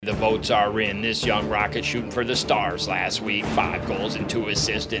The votes are in. This young Rocket shooting for the stars last week. 5 goals and 2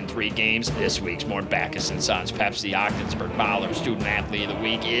 assists in 3 games. This week's more Backus & Sons Pepsi Ogdensburg Baller Student Athlete of the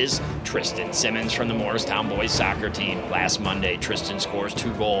Week is Tristan Simmons from the Morristown boys soccer team. Last Monday, Tristan scores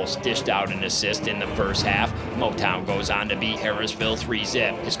 2 goals, dished out an assist in the first half. Motown goes on to beat Harrisville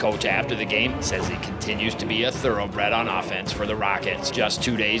 3-zip. His coach after the game says he continues to be a thoroughbred on offense for the Rockets. Just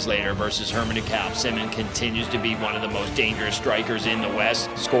 2 days later versus Herman DeKalb, Simmons continues to be one of the most dangerous strikers in the West.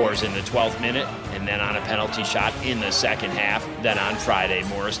 Scores in the 12th minute, and then on a penalty shot in the second half. Then on Friday,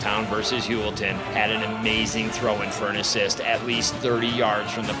 Morristown versus Hewelton had an amazing throw-in for an assist, at least 30 yards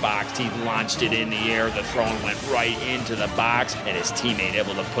from the box. He launched it in the air, the throw-in went right into the box, and his teammate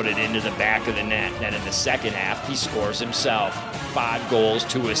able to put it into the back of the net. Then in the second half, he scores himself. 5 goals,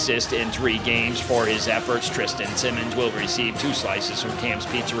 2 assists in 3 games for his efforts. Tristan Simmons will receive 2 slices from Cam's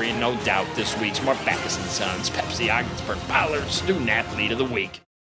Pizzeria, and no doubt this week's more Backus & Sons Pepsi Ogdensburg Baller Student Athlete of the Week.